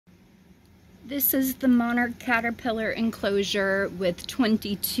This is the Monarch caterpillar enclosure with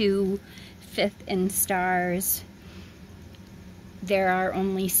 22 fifth instars. There are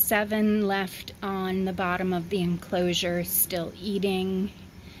only 7 left on the bottom of the enclosure still eating,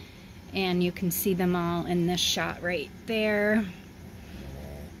 and you can see them all in this shot right there.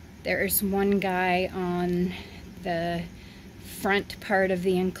 There's one guy on the front part of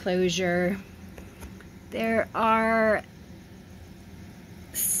the enclosure. There are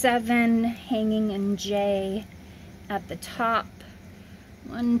 7 hanging in J at the top.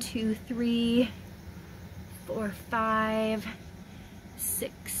 1, 2, 3, 4, 5,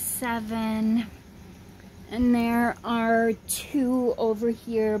 6, 7. And there are 2 over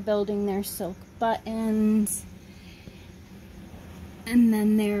here building their silk buttons. And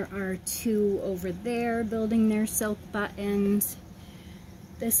then there are 2 over there building their silk buttons.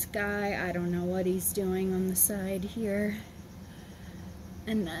 This guy, I don't know what he's doing on the side here.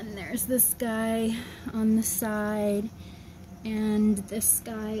 And then there's this guy on the side, and this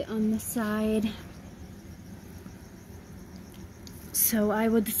guy on the side. So I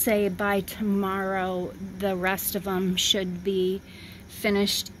would say by tomorrow, the rest of them should be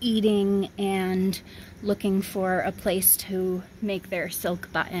finished eating and looking for a place to make their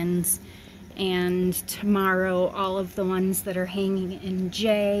silk buttons. And tomorrow, all of the ones that are hanging in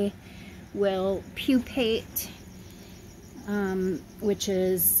J will pupate, which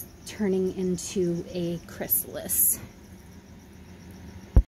is turning into a chrysalis.